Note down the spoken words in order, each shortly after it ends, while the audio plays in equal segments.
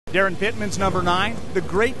Daryn Pittman's number 9, the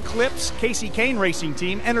Great Clips Casey Kane racing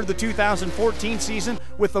team entered the 2014 season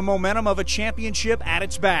with the momentum of a championship at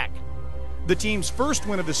its back. The team's first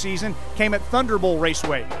win of the season came at Thunderbolt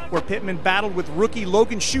Raceway, where Pittman battled with rookie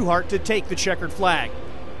Logan Schuchart to take the checkered flag.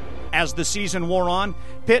 As the season wore on,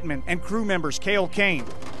 Pittman and crew members Cale Kane,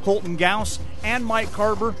 Colton Gauss, and Mike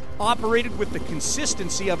Carver operated with the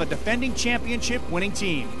consistency of a defending championship-winning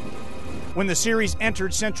team. When the series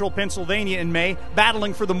entered central Pennsylvania in May,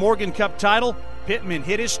 battling for the Morgan Cup title, Pittman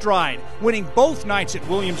hit his stride, winning both nights at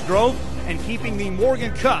Williams Grove and keeping the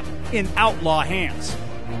Morgan Cup in Outlaw hands.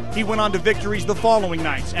 He went on to victories the following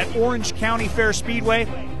nights at Orange County Fair Speedway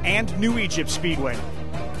and New Egypt Speedway.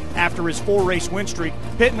 After his 4-race win streak,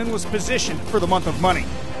 Pittman was positioned for the month of money.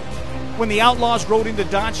 When the Outlaws rode into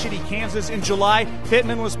Dodge City, Kansas in July,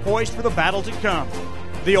 Pittman was poised for the battle to come.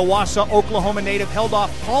 The Owasso, Oklahoma native held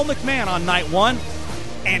off Paul McMahon on night 1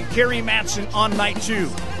 and Kerry Madsen on night 2.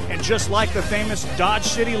 And just like the famous Dodge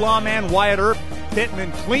City lawman Wyatt Earp,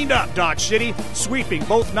 Pittman cleaned up Dodge City, sweeping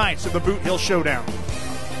both nights of the Boot Hill Showdown.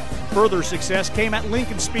 Further success came at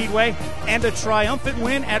Lincoln Speedway and a triumphant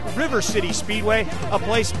win at River City Speedway, a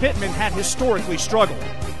place Pittman had historically struggled.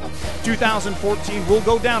 2014 will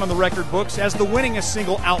go down in the record books as the winningest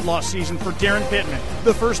single Outlaw season for Daryn Pittman,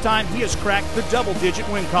 the first time he has cracked the double-digit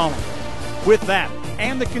win column. With that,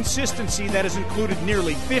 and the consistency that has included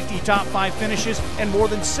nearly 50 top 5 finishes and more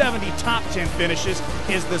than 70 top 10 finishes,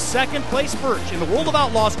 is the second place perch in the World of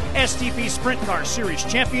Outlaws STP Sprint Car Series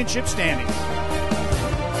Championship standings.